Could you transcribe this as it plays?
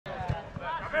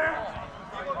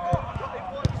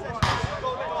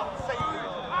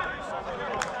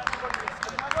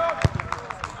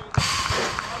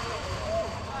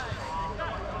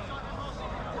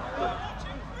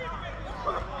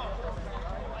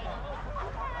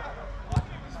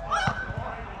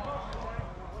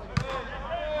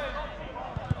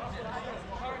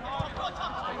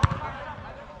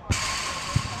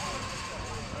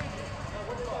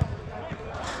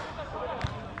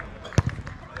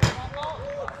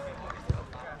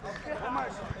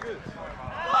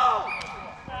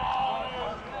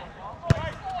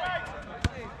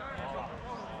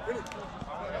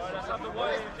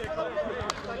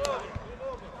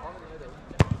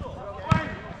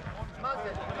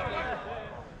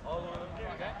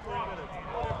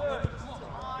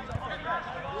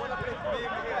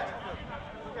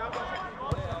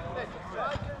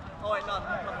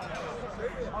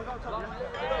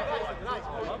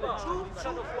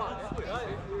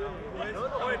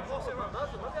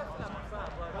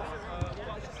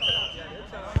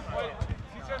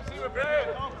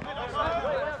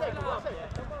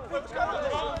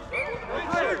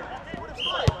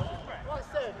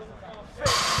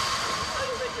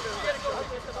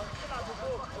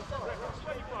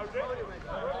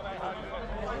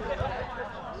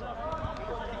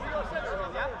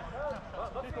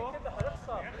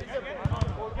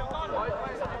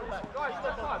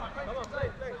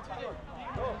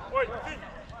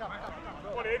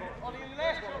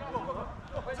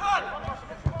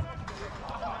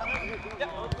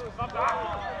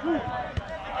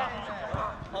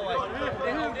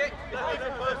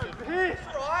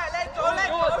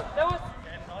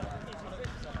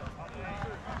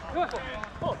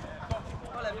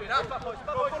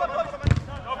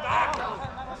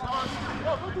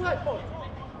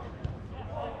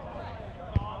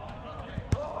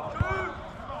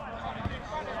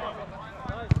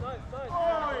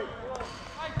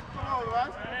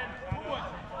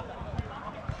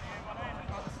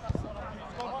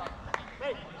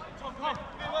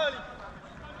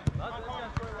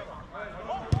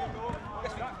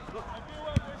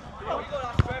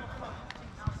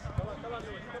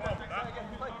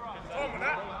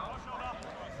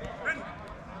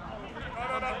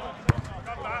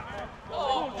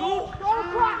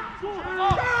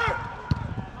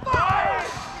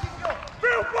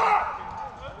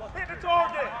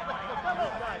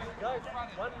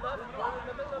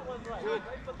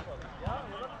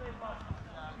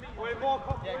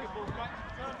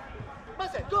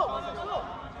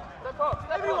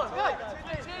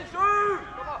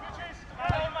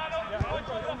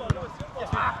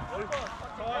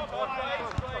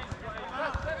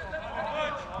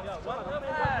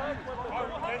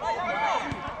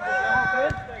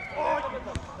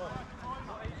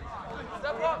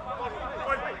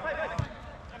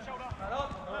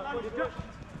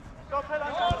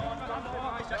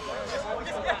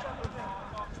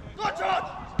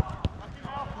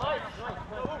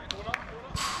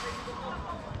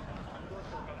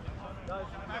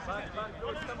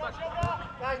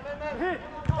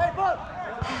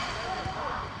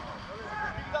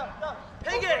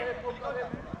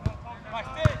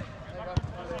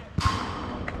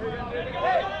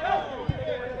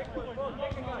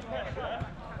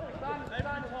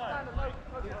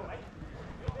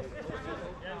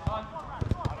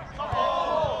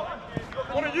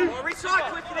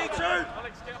Recycle if you need to!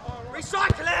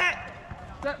 Recycle it!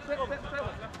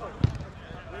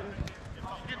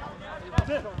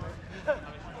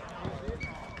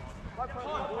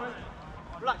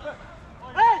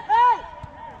 Hey! Hey!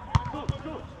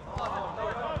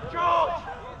 George!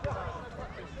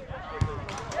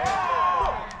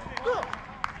 Look!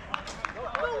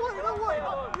 Don't worry.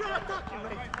 You're not attacking me.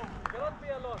 Cannot be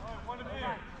alone.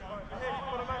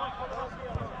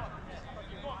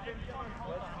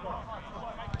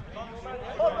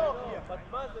 But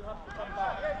Mazen has to come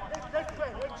back.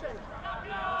 Let's change.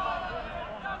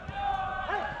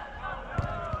 Hey!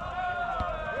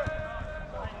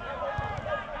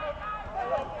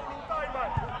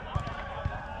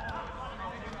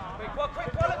 Quick, look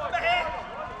for here!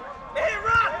 Here,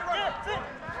 run!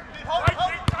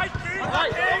 Tight!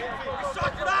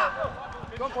 Recycle that!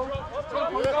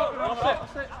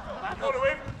 Follow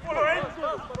him!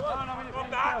 From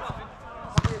that!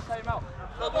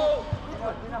 Double!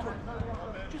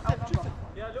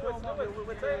 Yeah, Lewis,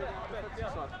 we're saying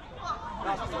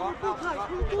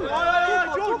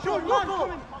George, run!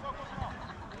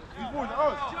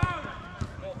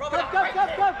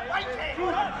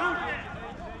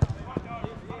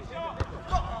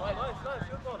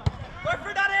 Go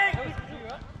for Daddy!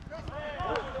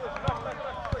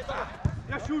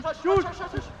 Yeah, shoot!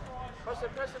 Press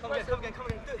him. Come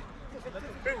again.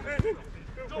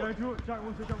 Yeah, do it. Jack,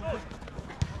 one, two.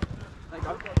 There you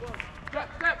go. Step.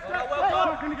 Well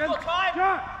done. Again. Got time.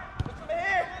 Jack! Look from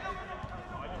here.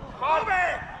 Hold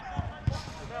it.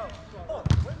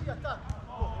 When did you get done?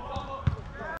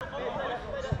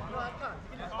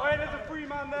 Hey, there's a free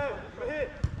man there. We're here.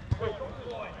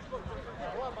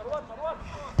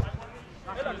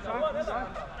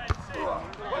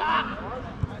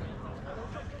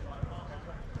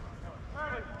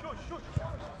 Shoot.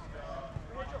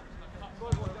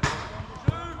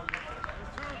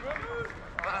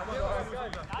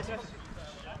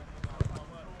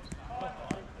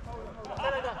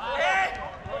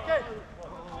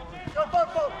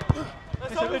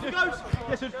 goes.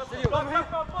 Yes, sir. Come here.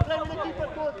 Play with the keeper.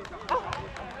 Good.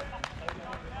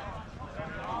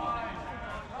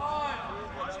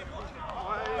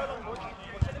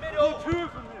 In the middle. Two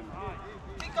from him.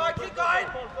 Keep going, keep going.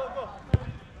 Go.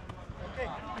 Okay.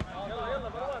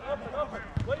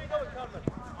 Where are you going, Carmen?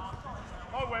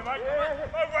 My way, mate.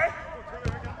 My way.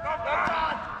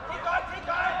 Keep going, keep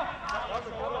going.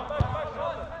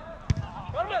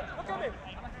 Carmen, look at me.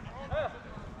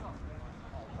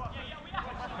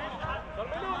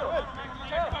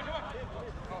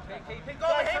 Keep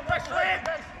going here, pressure him.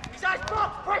 He's out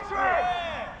box, pressure him.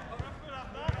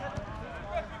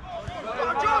 Go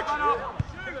on, George.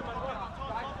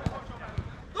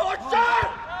 Go on, shoot.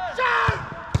 Shoot.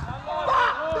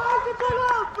 Fuck. Guys, the ball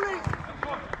out, please.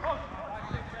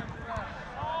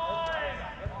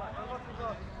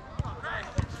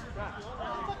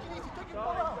 Fucking easy, take your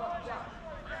ball out.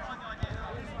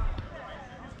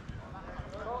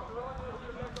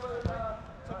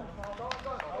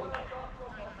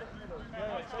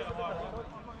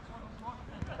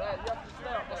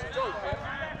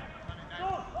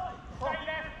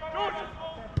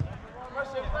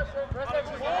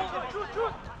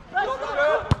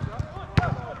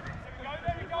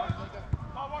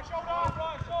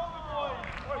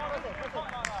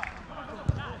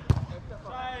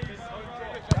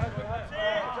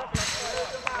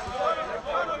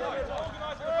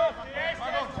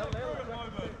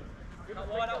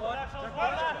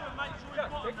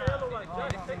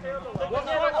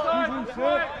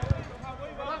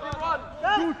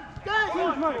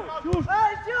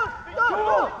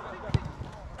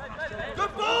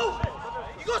 Good ball!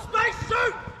 You got space,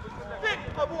 shoot!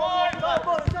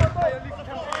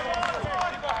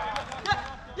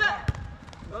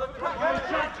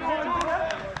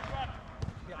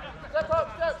 Step up,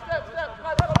 step.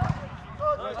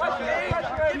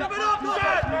 Give him an up,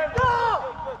 Dad! Go!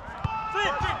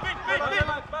 Fit!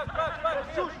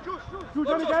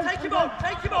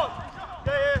 Take him on!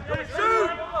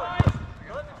 Shoot!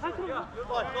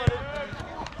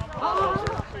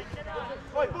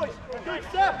 Right, boys, good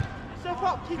step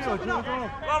up, keep stepping up.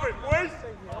 Love it, boys!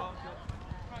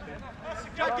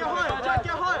 Jack, get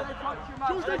higher.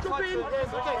 George, don't drop in.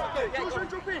 George, don't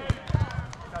drop in.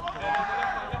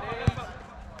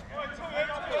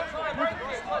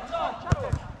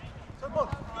 Good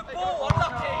ball,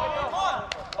 unlucky! Come on!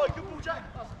 Oh, good ball, Jack.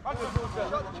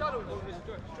 Shut the channel.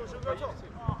 George, go top.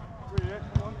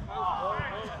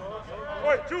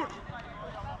 Oi, George!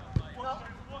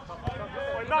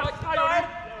 Oi, nice, stay on him!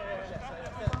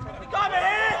 Come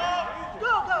here!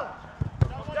 Go!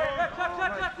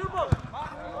 Jack, two balls!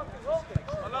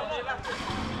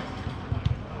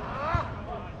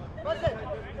 That's it.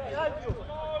 Behind you.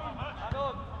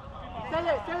 Stay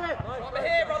there. Over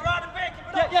here, run around and back!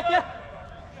 Yeah.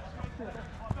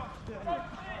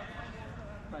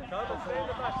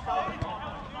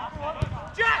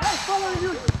 Jack! Hey, following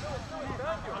you.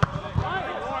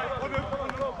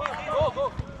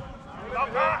 Go!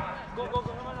 Love that! Go!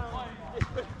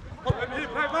 Let me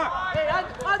play back! Hey,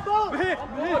 handball. Handball,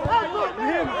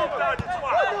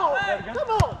 man.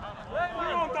 Come on.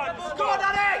 Go on,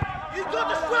 Danny! You got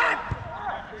the swim!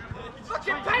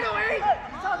 Fucking penalty!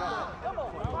 Come on.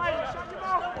 Shut your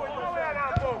mouth, boy! Go there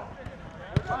now, ball!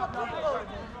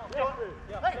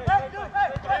 Hey.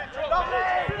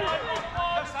 Lovely!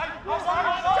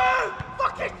 Shoot!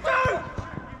 Fucking shoot!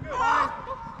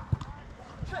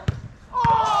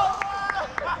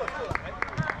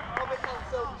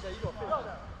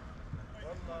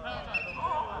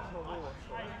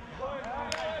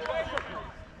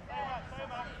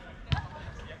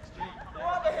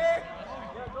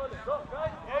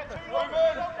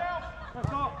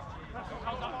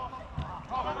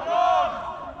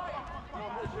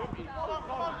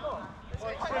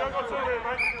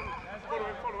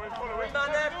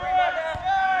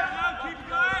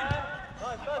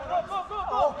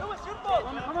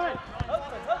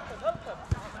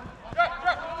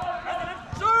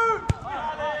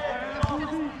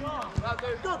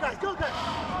 Go, guys.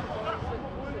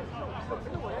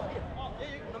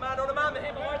 On the man,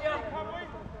 Mahir, behind you.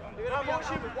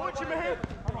 Watch him, Mahir.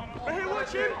 Mahir,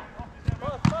 watch him.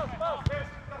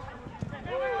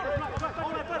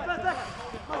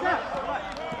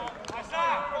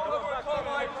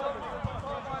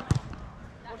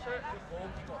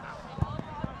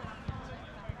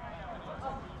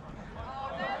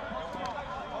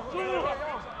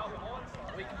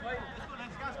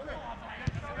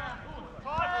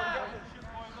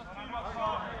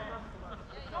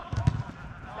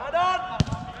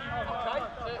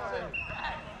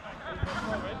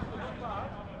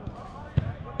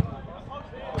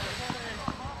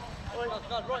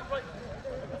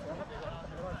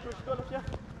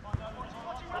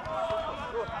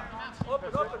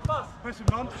 Open, pass. Press him,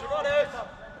 man.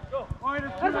 Go.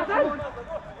 You're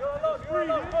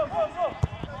alone. Go.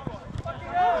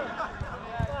 Fucking hell.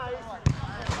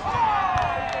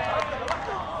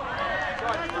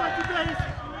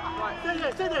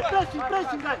 Stay there, pressing guys!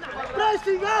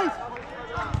 Pressing guys!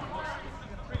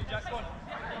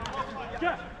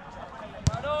 Yeah.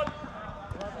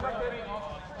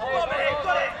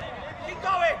 Got it! Keep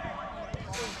going!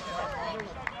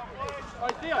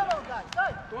 Idea. Come on guys,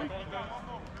 guys! Quick.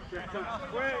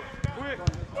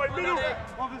 Right, middle.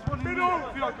 Oh, there's one in the middle.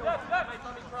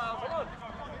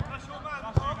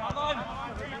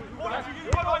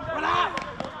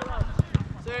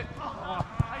 Sit.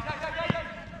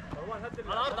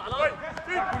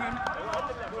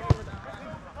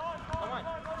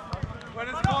 When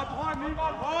it's guard behind me,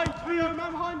 behind, three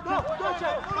man behind. Go,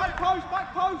 check! Back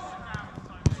post.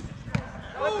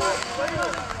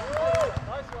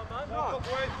 Nice one, man. Go,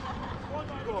 boys.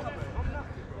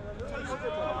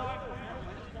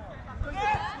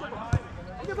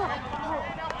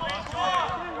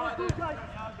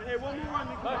 Hey, one more run.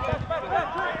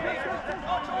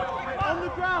 On the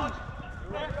ground.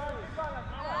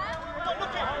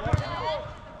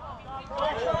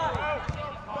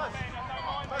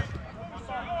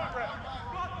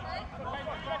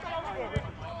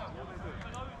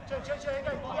 In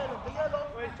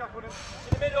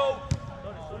the middle.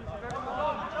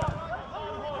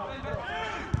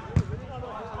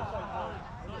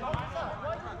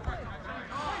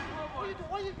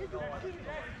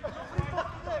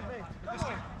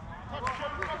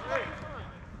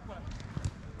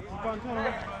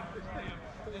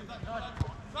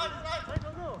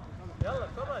 Yalla,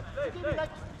 come on, stay. Give me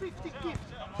like 50 gifts.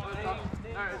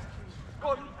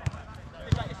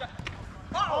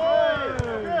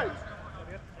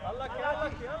 Unlucky.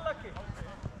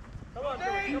 Come on,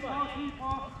 come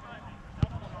on.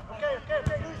 Okay.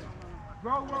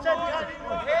 Roll. Set behind him.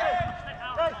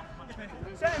 Hey.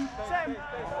 Set him.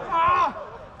 Ah!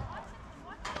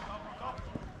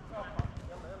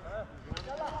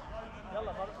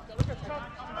 Yalla, look at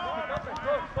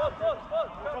ball.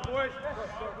 Go, boys.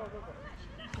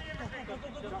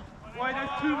 Why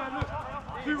there's two men? Look.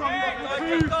 Two running.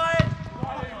 Keep going.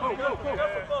 Go.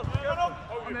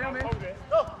 I'm in.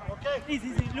 Go. Okay. Easy,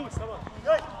 Lewis.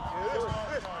 Good.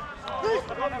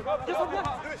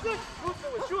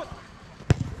 Shoot.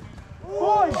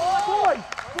 Boys.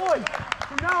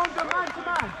 From now on, go man to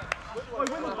man.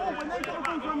 When they go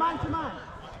for a man to man,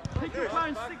 take your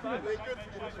time, stick with it.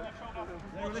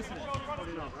 They were listening.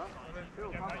 Probably not, right?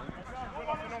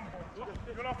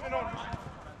 You're nothing on.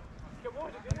 Get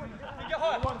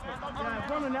high. Yeah,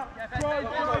 running out. Drive.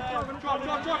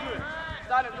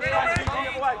 Stand it.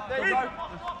 There you go.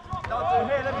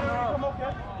 Here, let me come up,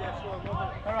 yeah? Yeah, sure.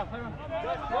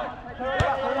 Hurry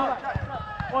up.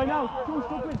 Oh, now, Jules,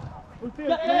 stop in. We'll see him.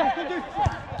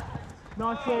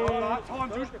 Nice. Time,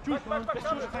 Jules.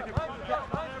 Take it.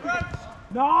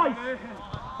 Nice.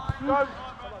 Go.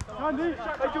 Andy.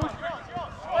 Hey, Jules.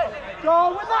 Go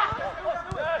with that.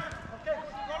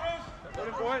 Got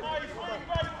him, boy.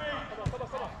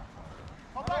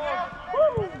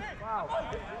 Woo. Wow.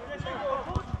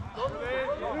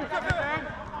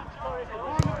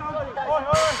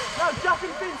 Now, Jack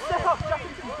and Finn, step up. Jack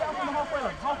and Finn, step up on the halfway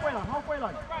line.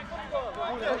 On.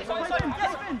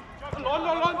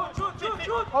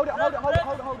 Hold it.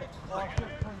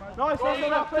 Nice, go.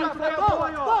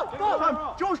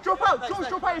 George, drop out.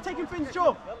 You're taking Finn's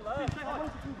job.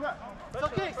 It's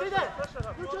okay, stay there.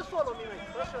 You just follow me, mate.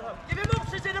 Give him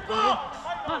options in the box.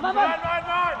 Man.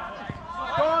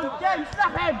 Go on, get him,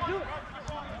 snap him.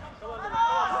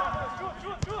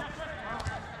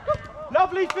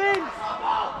 Lovely Finn.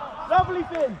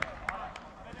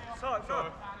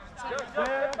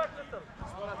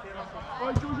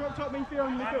 Right, George, you're up top, me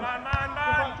feeling the good. Man.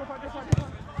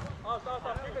 Drop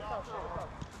out. Keep it tough.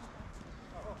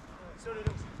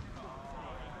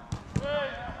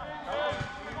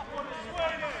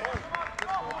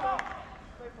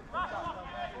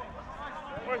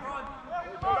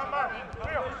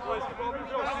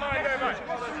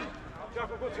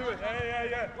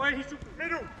 Wait, he's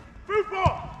middle. Move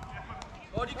for.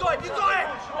 Oh, you got it.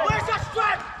 Where's that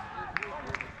strength?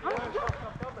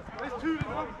 There's two in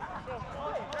one.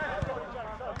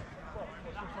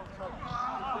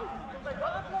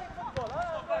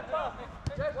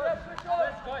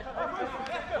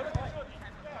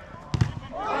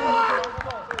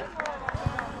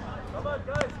 Come on,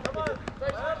 guys, come on.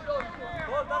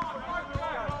 Ball back for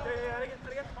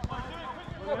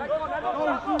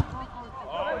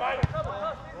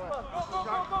you.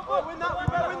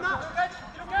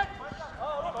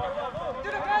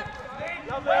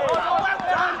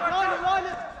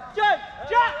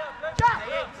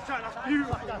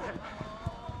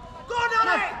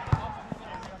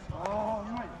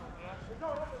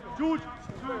 George.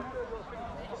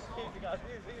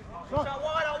 Out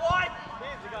wide.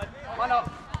 Why not?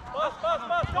 Pass.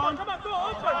 Come on, go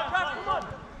on, open. Jack, come on.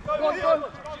 Go.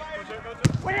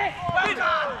 Win it.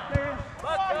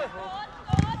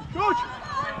 George.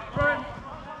 Burn.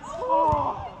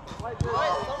 Oh.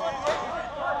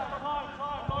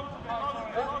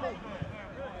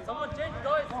 Someone change,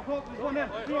 guys. Go on there.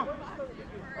 Come on.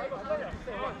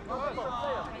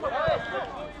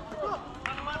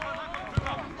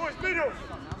 Boys, middle.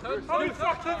 Coming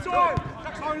fuck inside.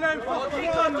 Don't let him fucking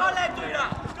run. Don't let him do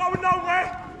that. It's going nowhere.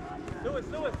 Lewis.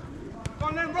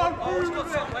 Don't let him run It's through got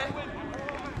with it. somewhere.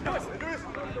 Lewis.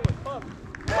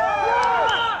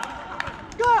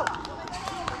 Go!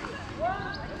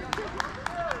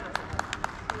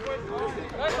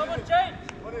 Guys, someone change.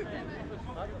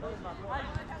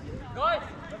 Guys.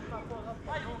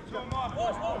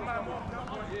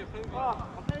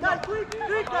 Dad, quick!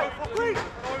 Dad, play!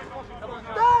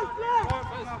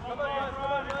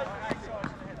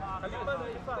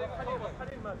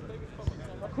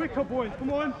 Quicker, boys.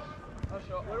 Come on.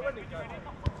 We're ready, guys.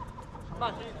 Come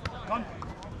on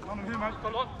here, mate.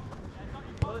 Come on.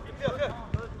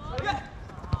 Yeah.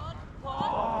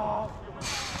 Oh.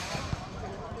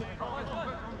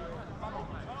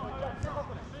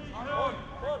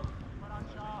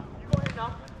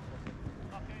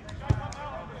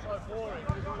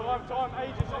 Time,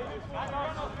 ages.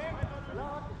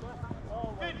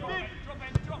 Big.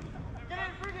 Drop. Get in,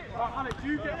 bring it. Right, Alex,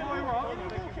 you get higher up.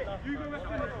 You go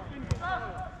left in.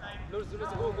 Lewis, go.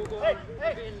 Hey.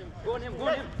 Go on him. Go. Go.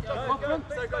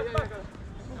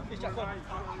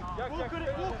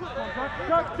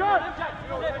 Jack.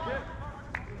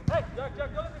 Hey, Jack,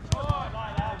 go. Come on.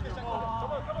 Go.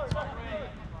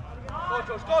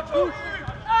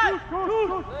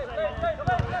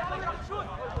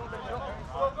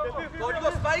 Go, you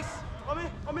got space. I'm in.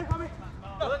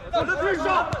 Look for a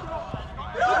shot.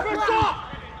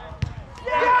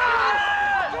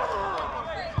 Yeah!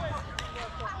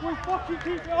 We fucking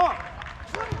keep it up.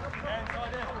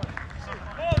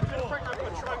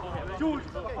 George.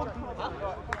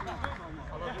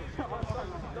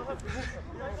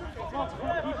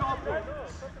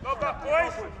 Love that,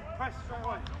 boys. Press straight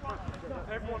away.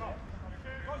 Everyone up.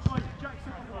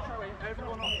 Jackson,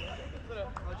 everyone up.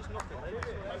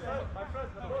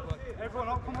 Everyone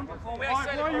up, come on. Why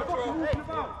are you fucking walking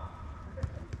about?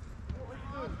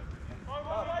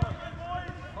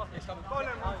 No,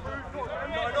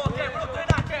 Ken, we're not doing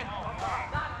that, Ken.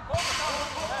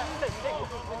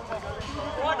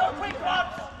 Right, don't quick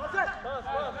runs.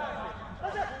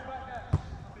 That's it.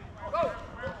 Go.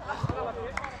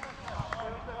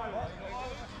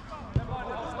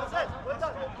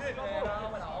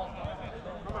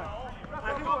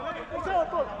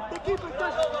 They keep it.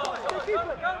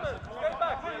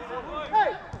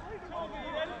 Hey!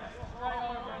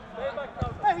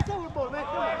 Hey, he's over the ball, man.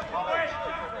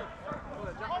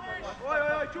 Oi,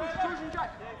 George and Jack.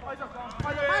 Man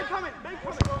coming. I'll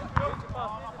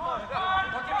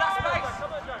give that space.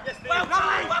 Well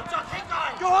done, keep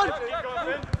going. Go on.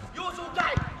 Yours all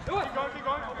day. Keep going.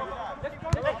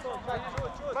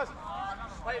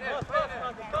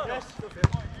 Yes.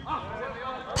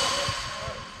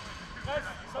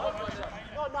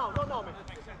 Not now, man.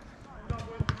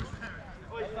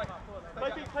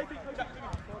 Play big.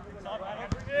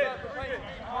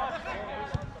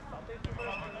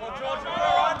 George,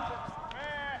 run.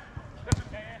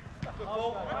 Good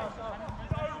ball.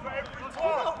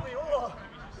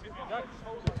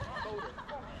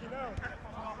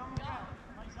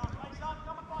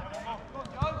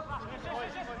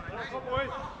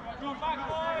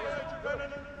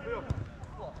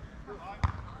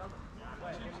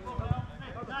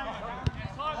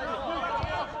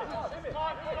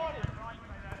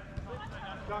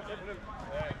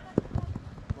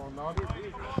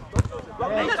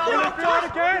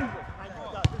 Again. I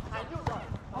knew that.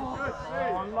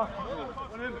 Oh, unlucky.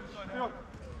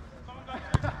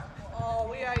 Oh,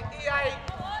 we ate.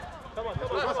 Come on.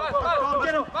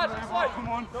 Get him. Pass. Come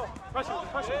on. Press him.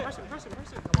 Come on.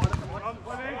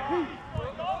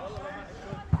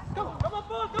 Come on,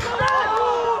 boys.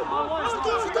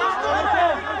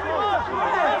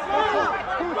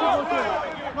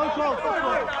 No goal.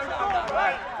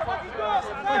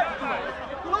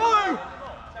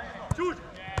 George.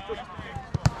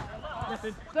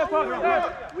 Step up.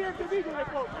 We have the video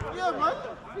report. Yeah, man.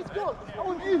 It's gone.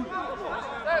 On you. Come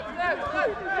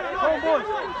on, boys.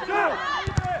 Jack.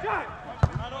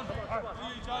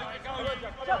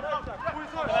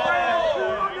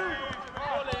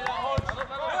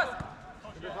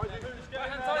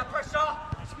 Pressure.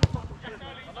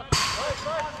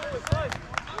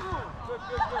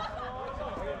 Good.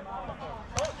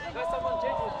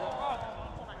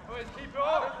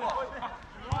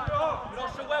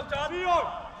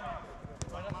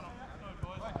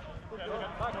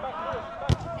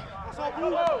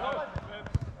 Well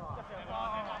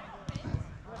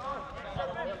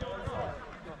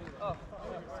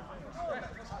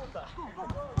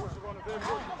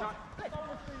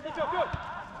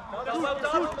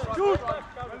done. Good.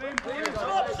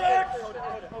 Stop, sir.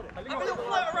 Have a little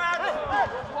float around.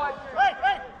 Hey,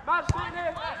 hey! Man, stay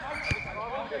there.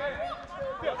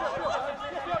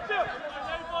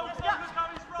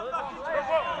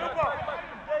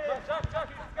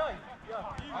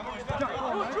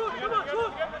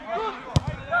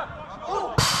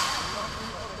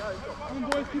 Come on,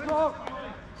 boys, keep up.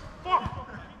 Fuck!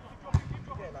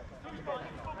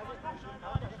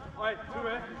 Wait, two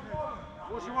here.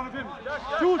 What's you want of him?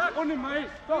 George, on him, mate.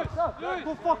 Go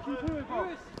fucking to it, bro.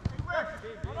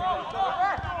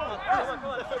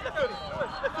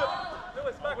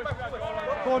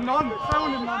 Go on, none. Stay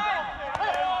on him, man.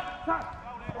 Back.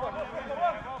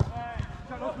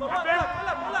 Come on,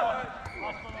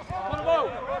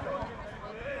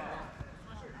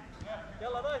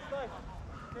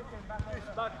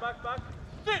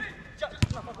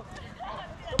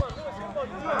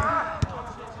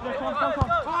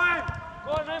 Time!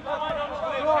 Go on, man.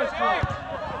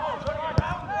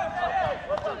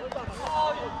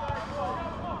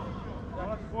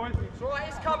 It's alright,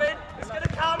 it's coming. It's going to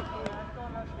come.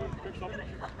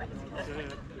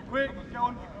 Quick, get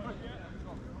on.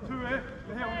 Two here.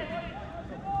 The hill.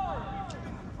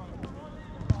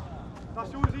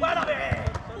 That's yours, easy. Well up here.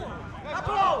 Up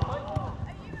all.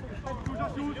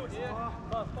 That's yours.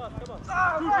 Pass, come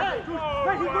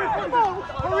on.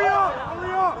 Hurry up!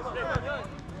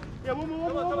 Yeah, one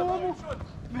more.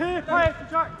 Here, play it to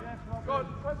Jack. Go on.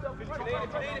 If you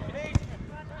need.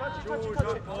 Touch it.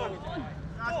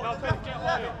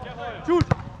 George! Up!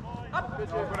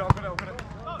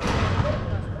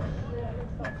 Got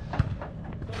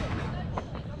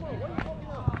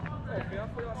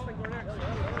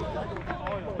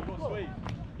it.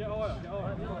 Get higher.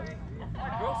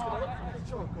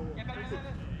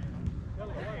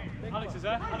 Alex is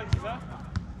there.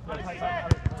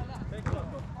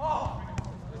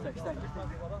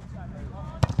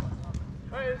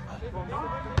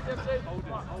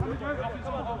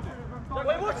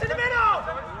 Wait, what's in the middle?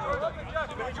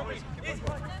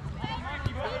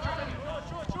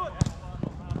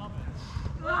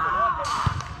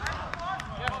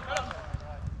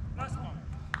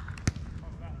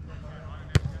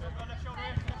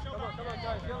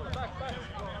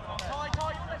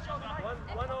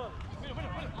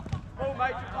 Oh,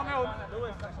 mate, come on.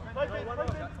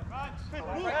 You've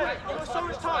got so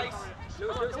much time.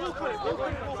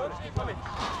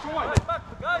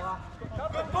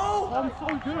 Good ball! I'm so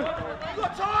good. You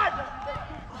got time!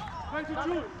 Thank you,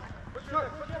 Jude.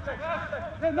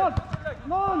 Hey, none.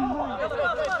 Come on,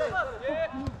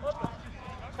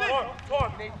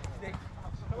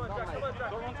 Jack.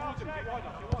 Don't run towards him. Get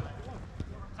wider.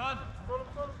 Turn.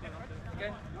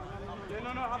 Again. Yeah, no.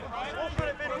 Open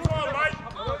it, baby. Come on, mate.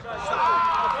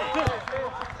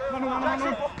 No.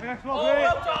 Yeah, come on,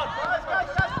 Well done!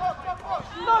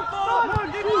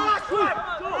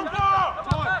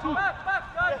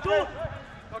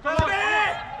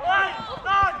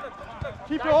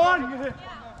 Keep it on!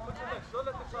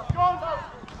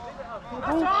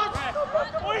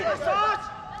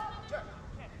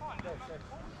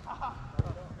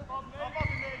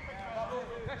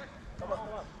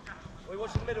 We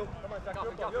watch in the middle. Come on, Jack.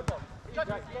 You're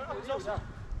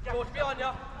George, behind you.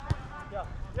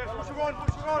 Yes, push her on.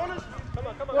 Come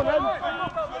on. Go on, then.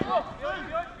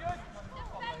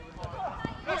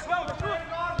 Let's go.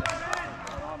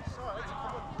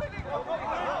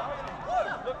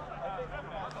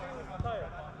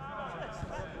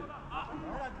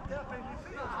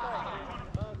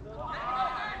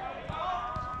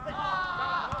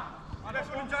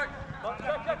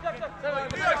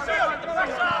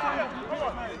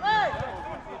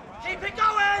 Keep it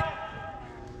going!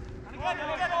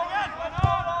 Again!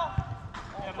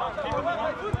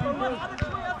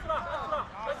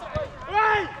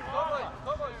 Hey!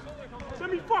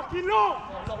 Send me fucking long!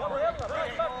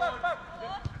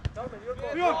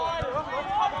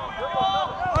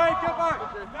 Hey, get back!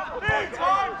 In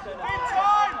time!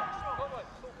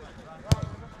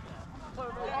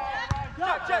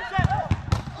 Jack!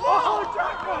 Oh,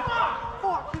 Jack!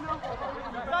 Fucking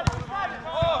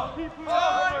hell! Keep it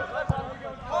on!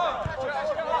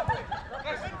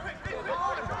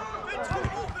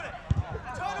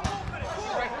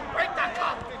 Break that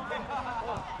cup!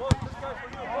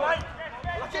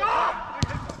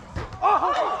 Oh,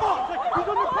 fuck! He's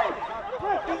on the pin!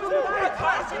 He's on the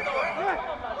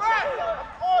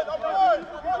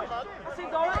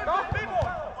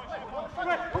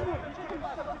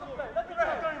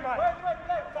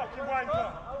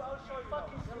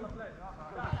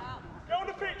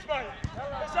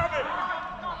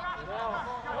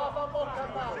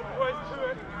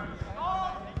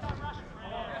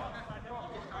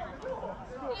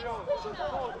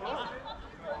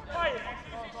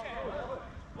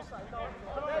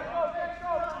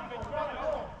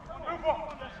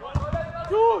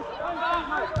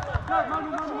Jack,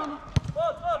 Manu.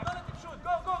 Ball, don't let him shoot.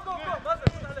 Go. Mazda,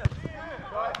 shoot عليه.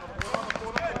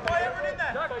 Boy, everyone in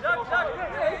there. Jack.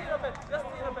 Here, a bit. Just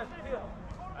here a bit. Here.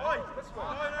 Oi. Let's go.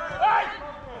 Hey.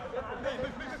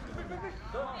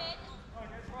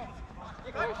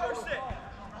 You can't post it.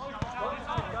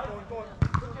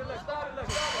 Put your leg.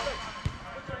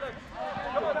 Put your leg.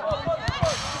 Come on, go.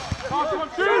 Come on,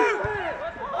 shoot!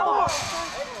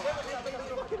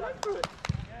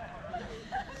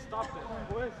 Stop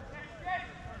it, boys.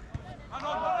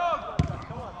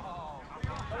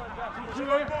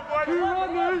 Two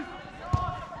runners.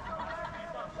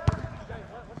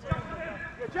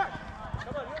 Yeah, Jack.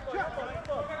 Come on, here, Jack.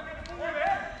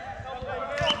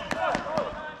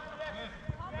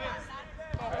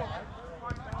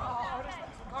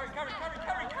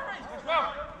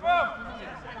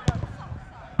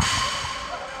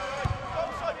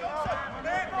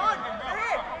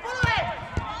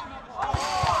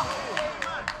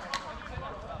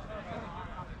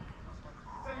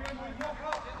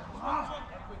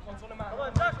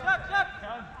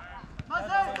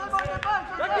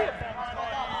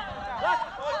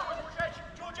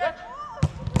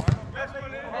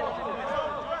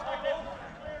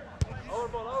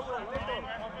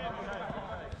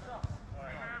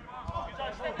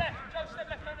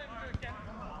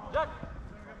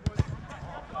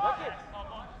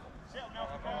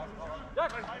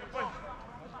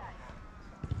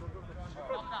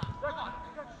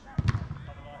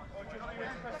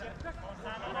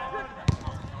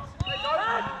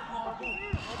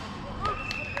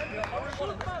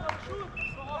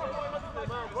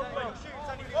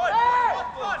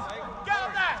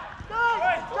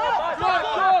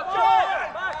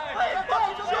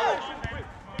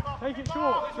 Take it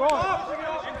short, Go,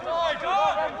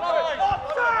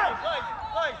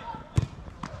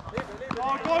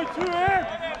 to him!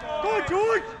 Go,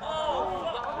 George!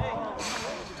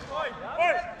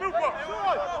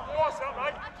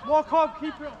 Walk up,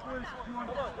 keep it up, boys. Come on.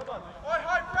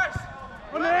 High press.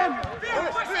 Come in!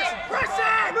 Press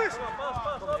it! Lewis.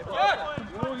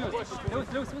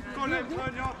 Go, let him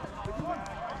turn you up.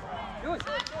 Lewis.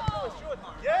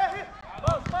 Yeah.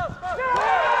 Pass.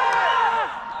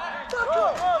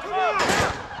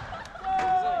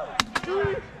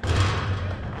 George!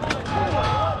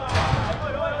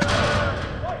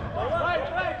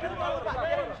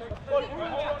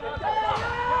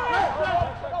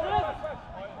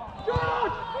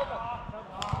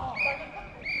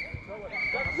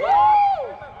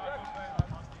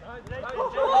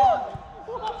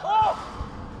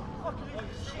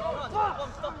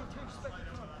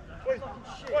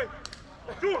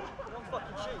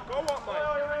 Go up, mate.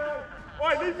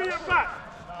 Oi, leave me at back.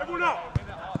 Everyone up.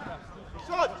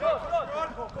 Shot.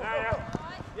 Yeah.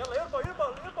 يلا يربل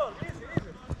easy.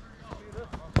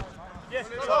 Yes,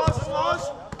 Lars.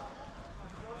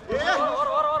 Yeah.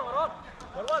 ورا.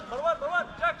 مروان.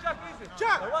 Jack, easy.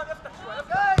 Jack. مروان افتح شوي.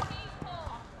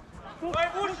 Wait,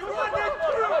 what's your one?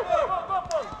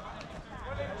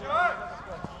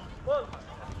 Ball.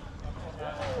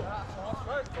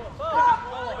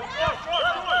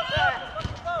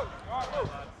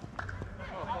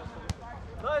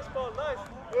 Nice ball. Nice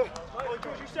ball.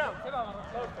 George, you sound.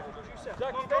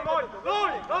 Jack, Go, line.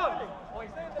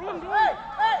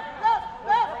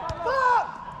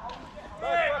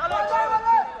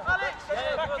 Alex.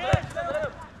 Stay. Don't let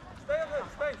him.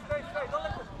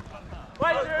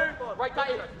 Right that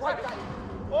in.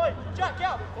 Oi, Jack,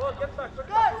 out. Ball, get back.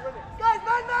 Guys, man. Guys.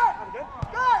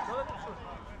 Don't let him shoot.